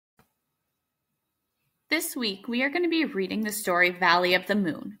This week, we are going to be reading the story Valley of the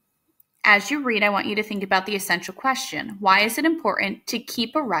Moon. As you read, I want you to think about the essential question: why is it important to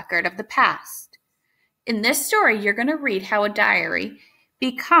keep a record of the past? In this story, you're going to read how a diary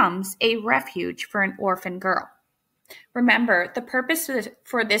becomes a refuge for an orphan girl. Remember, the purpose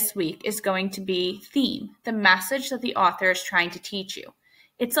for this week is going to be theme, the message that the author is trying to teach you.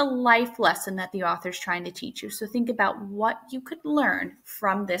 It's a life lesson that the author is trying to teach you. So think about what you could learn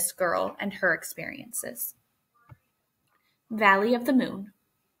from this girl and her experiences. Valley of the Moon.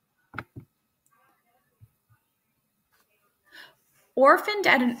 Orphaned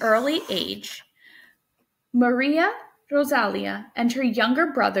at an early age, Maria Rosalia and her younger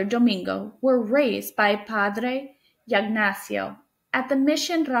brother Domingo were raised by Padre Ignacio at the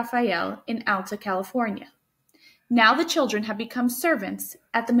Mission Rafael in Alta California. Now the children have become servants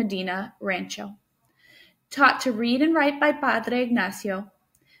at the Medina Rancho. Taught to read and write by Padre Ignacio,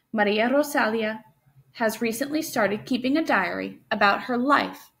 Maria Rosalia has recently started keeping a diary about her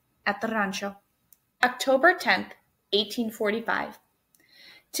life at the rancho. October 10th, 1845.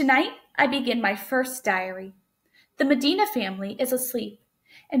 Tonight, I begin my first diary. The Medina family is asleep,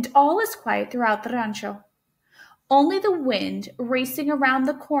 and all is quiet throughout the rancho. Only the wind racing around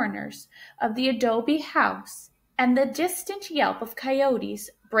the corners of the adobe house and the distant yelp of coyotes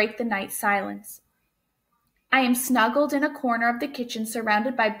break the night silence. I am snuggled in a corner of the kitchen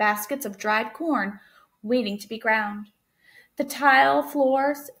surrounded by baskets of dried corn waiting to be ground. The tile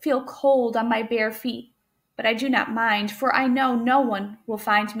floors feel cold on my bare feet, but I do not mind, for I know no one will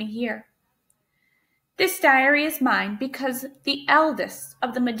find me here. This diary is mine because the eldest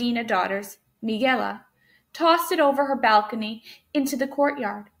of the Medina daughters, Miguela, tossed it over her balcony into the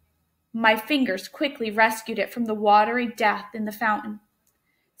courtyard. My fingers quickly rescued it from the watery death in the fountain.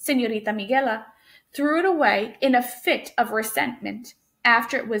 Señorita Miguela threw it away in a fit of resentment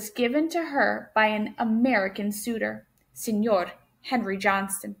after it was given to her by an American suitor, Señor Henry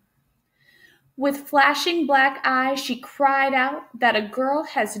Johnston. With flashing black eyes, she cried out that a girl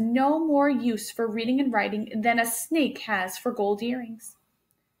has no more use for reading and writing than a snake has for gold earrings.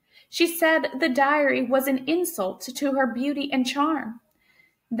 She said the diary was an insult to her beauty and charm.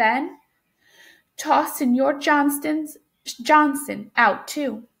 Then tossed Señor Johnston out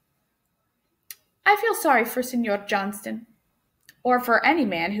too. I feel sorry for Señor Johnston, or for any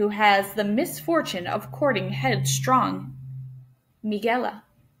man who has the misfortune of courting headstrong Miguela.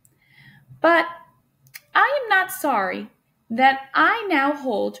 But I am not sorry that I now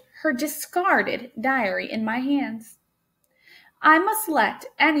hold her discarded diary in my hands. I must not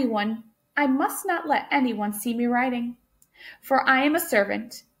let anyone see me writing, for I am a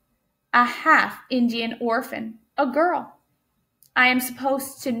servant, a half-Indian orphan, a girl. I am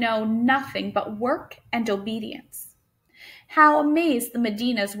supposed to know nothing but work and obedience. How amazed the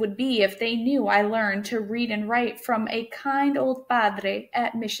Medinas would be if they knew I learned to read and write from a kind old padre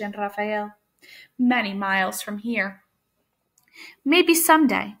at Mission Rafael, many miles from here. Maybe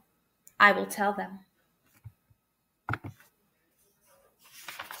someday I will tell them.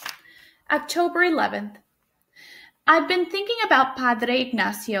 October 11th. I've been thinking about Padre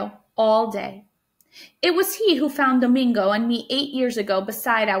Ignacio all day. It was he who found Domingo and me 8 years ago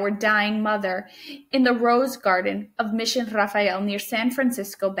beside our dying mother in the rose garden of Mission Rafael near San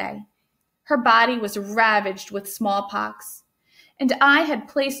Francisco Bay. Her body was ravaged with smallpox, and I had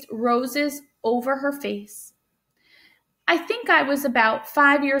placed roses over her face. I think I was about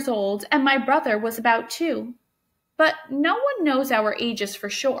 5 years old, and my brother was about 2, but no one knows our ages for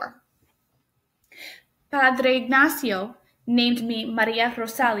sure. Padre Ignacio named me Maria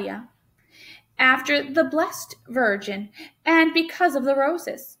Rosalia, after the Blessed Virgin and because of the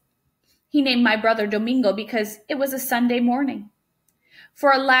roses. He named my brother Domingo because it was a Sunday morning.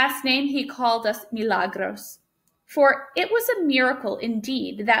 For a last name, he called us Milagros, for it was a miracle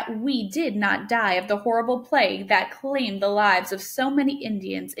indeed that we did not die of the horrible plague that claimed the lives of so many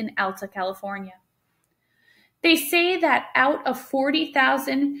Indians in Alta California. They say that out of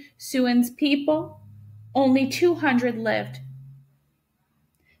 40,000 Siouans people, only 200 lived.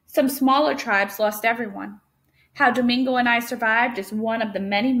 Some smaller tribes lost everyone. How Domingo and I survived is one of the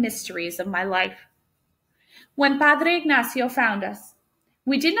many mysteries of my life. When Padre Ignacio found us,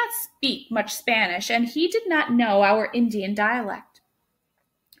 we did not speak much Spanish, and he did not know our Indian dialect.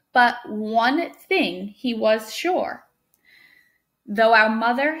 But one thing he was sure. Though our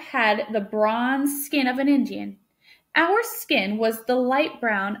mother had the bronze skin of an Indian, our skin was the light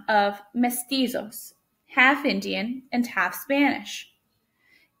brown of mestizos, half Indian and half Spanish.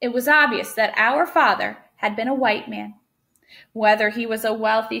 It was obvious that our father had been a white man. Whether he was a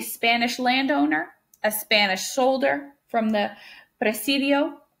wealthy Spanish landowner, a Spanish soldier from the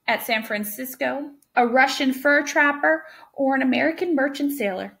Presidio at San Francisco, a Russian fur trapper, or an American merchant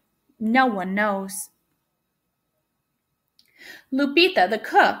sailor. No one knows. Lupita, the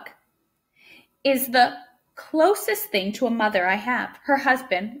cook, is the closest thing to a mother I have. Her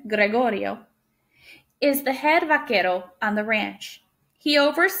husband, Gregorio, is the head vaquero on the ranch. He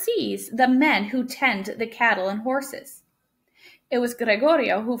oversees the men who tend the cattle and horses. It was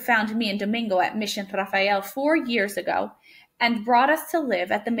Gregorio who found me and Domingo at Mission Rafael 4 years ago and brought us to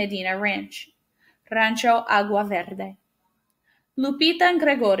live at the Medina Ranch, Rancho Agua Verde. Lupita and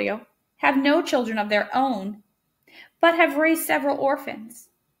Gregorio have no children of their own, but have raised several orphans.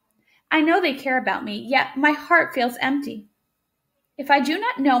 I know they care about me, yet my heart feels empty. If I do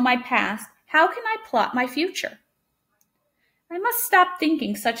not know my past, how can I plot my future? I must stop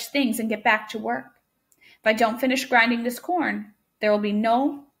thinking such things and get back to work. If I don't finish grinding this corn, there will be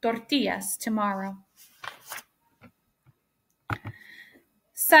no tortillas tomorrow.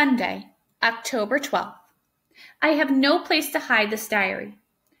 Sunday, October 12th. I have no place to hide this diary.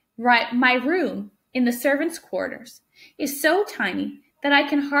 My room in the servants' quarters is so tiny that I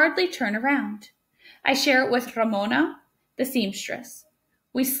can hardly turn around. I share it with Ramona, the seamstress.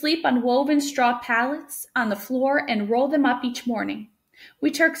 We sleep on woven straw pallets on the floor and roll them up each morning. We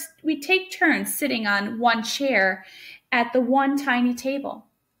take turns sitting on one chair at the one tiny table.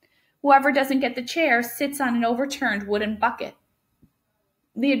 Whoever doesn't get the chair sits on an overturned wooden bucket.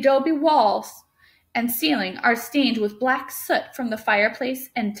 The adobe walls and ceiling are stained with black soot from the fireplace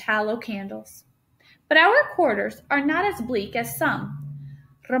and tallow candles. But our quarters are not as bleak as some.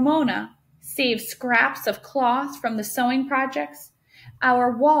 Ramona saves scraps of cloth from the sewing projects.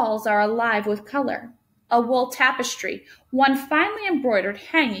 Our walls are alive with color. A wool tapestry, one finely embroidered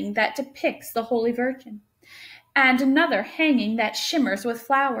hanging that depicts the Holy Virgin, and another hanging that shimmers with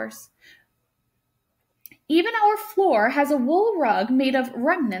flowers. Even our floor has a wool rug made of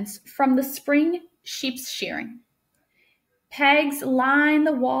remnants from the spring sheep's shearing. Pegs line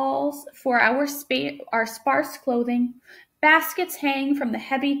the walls for our sparse clothing. Baskets hang from the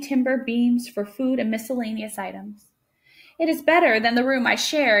heavy timber beams for food and miscellaneous items. It is better than the room I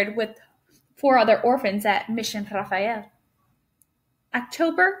shared with 4 other orphans at Mission Rafael.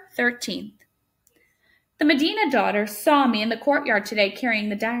 October 13th. The Medina daughter saw me in the courtyard today carrying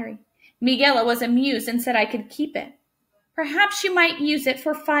the diary. Miguela was amused and said I could keep it. Perhaps you might use it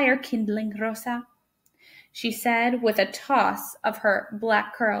for fire kindling, Rosa, she said with a toss of her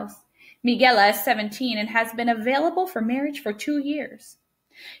black curls. Miguela is 17 and has been available for marriage for 2 years.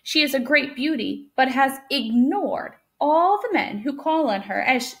 She is a great beauty, but has ignored all the men who call on her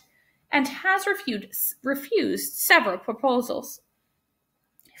and has refused several proposals.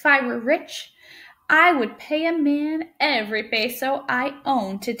 If I were rich, I would pay a man every peso I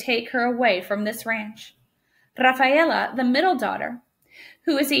own to take her away from this ranch. Rafaela, the middle daughter,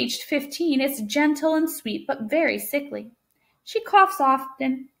 who is aged 15, is gentle and sweet, but very sickly. She coughs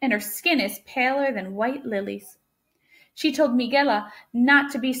often, and her skin is paler than white lilies. She told Miguela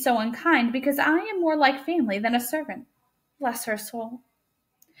not to be so unkind because I am more like family than a servant. Bless her soul.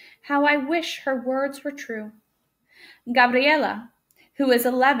 How I wish her words were true. Gabriela, who is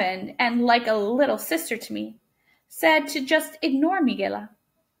 11 and like a little sister to me, said to just ignore Miguela.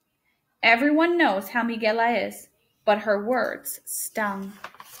 Everyone knows how Miguela is, but her words stung.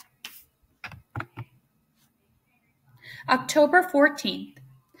 October 14th.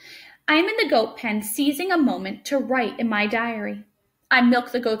 I am in the goat pen seizing a moment to write in my diary. I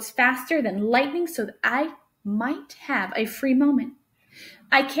milk the goats faster than lightning so that I might have a free moment.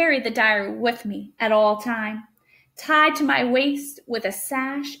 I carry the diary with me at all time, tied to my waist with a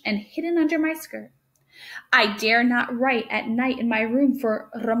sash and hidden under my skirt. I dare not write at night in my room, for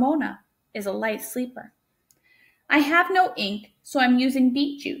Ramona is a light sleeper. I have no ink, so I'm using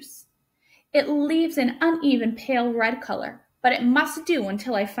beet juice. It leaves an uneven pale red color, but it must do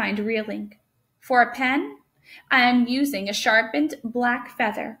until I find real ink. For a pen, I am using a sharpened black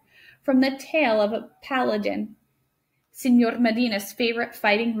feather from the tail of a paladin, Senor Medina's favorite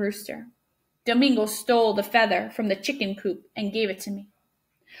fighting rooster. Domingo stole the feather from the chicken coop and gave it to me.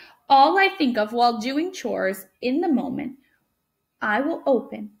 All I think of while doing chores in the moment I will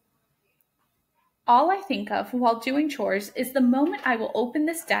open. All I think of while doing chores is the moment I will open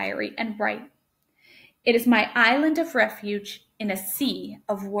this diary and write. It is my island of refuge in a sea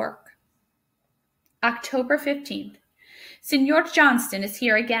of work. October 15th. Senor Johnston is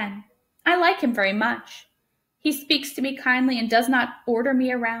here again. I like him very much. He speaks to me kindly and does not order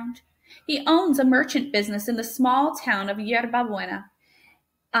me around. He owns a merchant business in the small town of Yerba Buena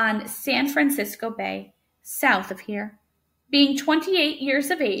on San Francisco Bay, south of here. Being 28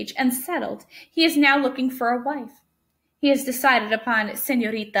 years of age and settled, he is now looking for a wife. He has decided upon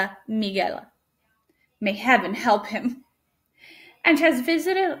Senorita Miguela. may heaven help him, and has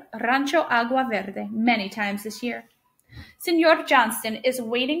visited Rancho Agua Verde many times this year. Senor Johnston is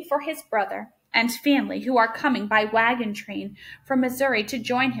waiting for his brother and family who are coming by wagon train from Missouri to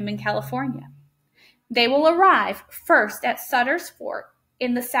join him in California. They will arrive first at Sutter's Fort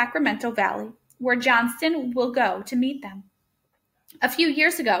in the Sacramento Valley, where Johnston will go to meet them. A few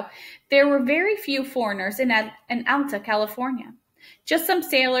years ago, there were very few foreigners in Alta California, just some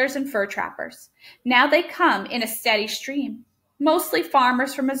sailors and fur trappers. Now they come in a steady stream, mostly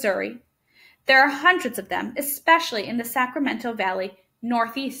farmers from Missouri. There are hundreds of them, especially in the Sacramento Valley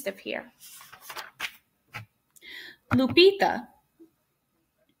northeast of here. Lupita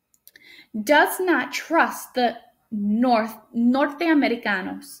does not trust the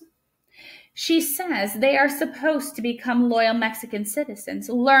Norteamericanos. She says they are supposed to become loyal Mexican citizens,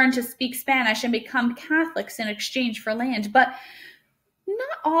 learn to speak Spanish, and become Catholics in exchange for land, but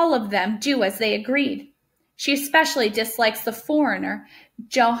not all of them do as they agreed. She especially dislikes the foreigner,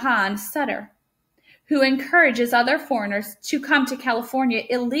 Johann Sutter, who encourages other foreigners to come to California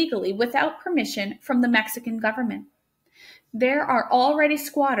illegally without permission from the Mexican government. There are already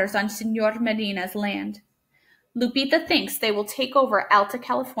squatters on Senor Medina's land. Lupita thinks they will take over Alta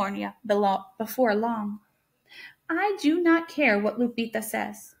California before long. I do not care what Lupita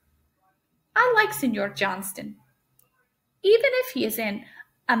says. I like Senor Johnston, even if he is an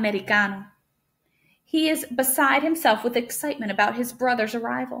Americano. He is beside himself with excitement about his brother's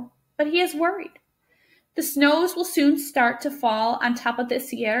arrival, but he is worried. The snows will soon start to fall on top of the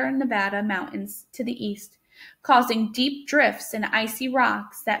Sierra Nevada mountains to the east, causing deep drifts and icy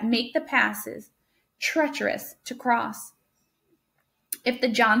rocks that make the passes treacherous to cross. If the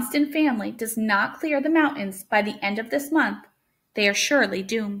Johnston family does not clear the mountains by the end of this month, they are surely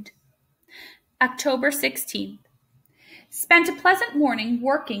doomed. October 16th. Spent a pleasant morning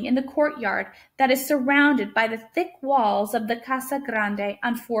working in the courtyard that is surrounded by the thick walls of the Casa Grande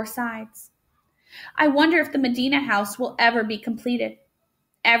on 4 sides. I wonder if the Medina house will ever be completed.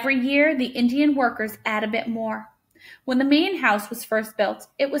 Every year, the Indian workers add a bit more. When the main house was first built,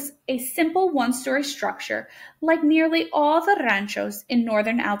 it was a simple one-story structure like nearly all the ranchos in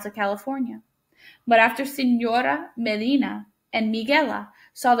northern Alta California. But after Senora Medina and Miguela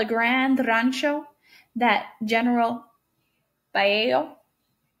saw the grand rancho that General Vallejo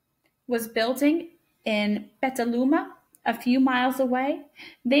was building in Petaluma, a few miles away,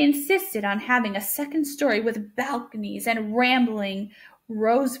 they insisted on having a second story with balconies and rambling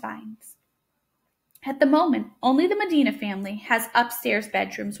rose vines. At the moment, only the Medina family has upstairs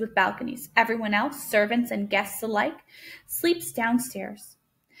bedrooms with balconies. Everyone else, servants and guests alike, sleeps downstairs.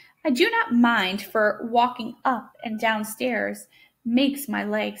 I do not mind, for walking up and downstairs makes my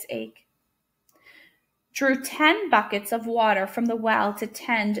legs ache. Drew 10 buckets of water from the well to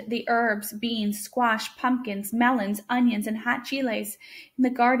tend the herbs, beans, squash, pumpkins, melons, onions, and hot chiles in the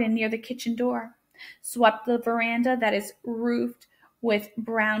garden near the kitchen door. Swept the veranda that is roofed with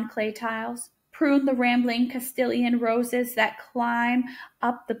brown clay tiles. Pruned the rambling Castilian roses that climb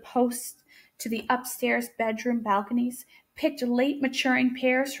up the posts to the upstairs bedroom balconies. Picked late maturing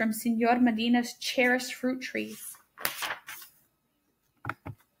pears from Senor Medina's cherished fruit trees.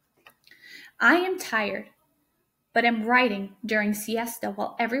 I am tired, but am writing during siesta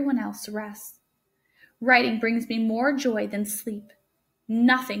while everyone else rests. Writing brings me more joy than sleep.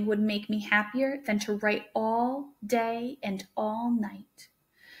 Nothing would make me happier than to write all day and all night.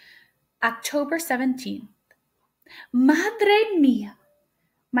 October 17th. Madre mia!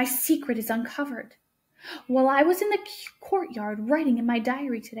 My secret is uncovered. While I was in the courtyard writing in my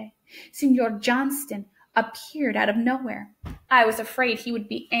diary today, Senor Johnston appeared out of nowhere. I was afraid he would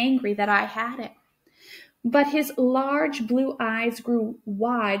be angry that I had it. But his large blue eyes grew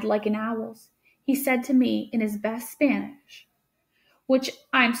wide like an owl's. He said to me in his best Spanish, which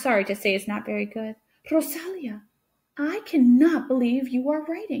I'm sorry to say is not very good, "Rosalia, I cannot believe you are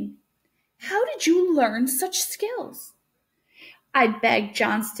writing. How did you learn such skills?" I begged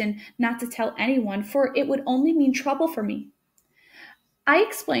Johnston not to tell anyone, for it would only mean trouble for me. I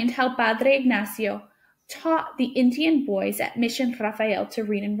explained how Padre Ignacio taught the Indian boys at Mission Rafael to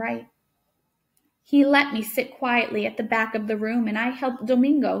read and write. He let me sit quietly at the back of the room, and I helped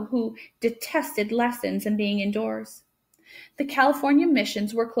Domingo, who detested lessons and being indoors. The California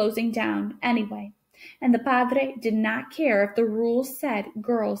missions were closing down anyway, and the padre did not care if the rules said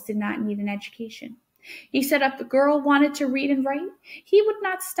girls did not need an education. He said if the girl wanted to read and write, he would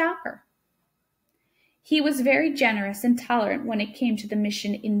not stop her. He was very generous and tolerant when it came to the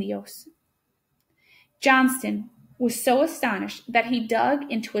Mission Indios. Johnston was so astonished that he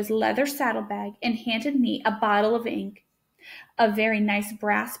dug into his leather saddlebag and handed me a bottle of ink, a very nice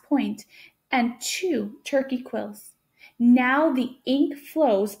brass point, and 2 turkey quills. Now the ink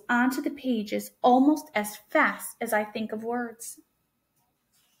flows onto the pages almost as fast as I think of words.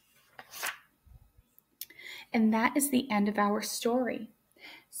 And that is the end of our story.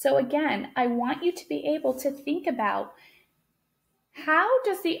 So again, I want you to be able to think about, how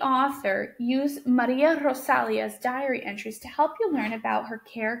does the author use Maria Rosalia's diary entries to help you learn about her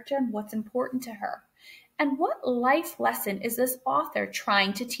character and what's important to her? And what life lesson is this author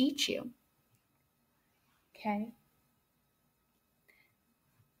trying to teach you? Okay.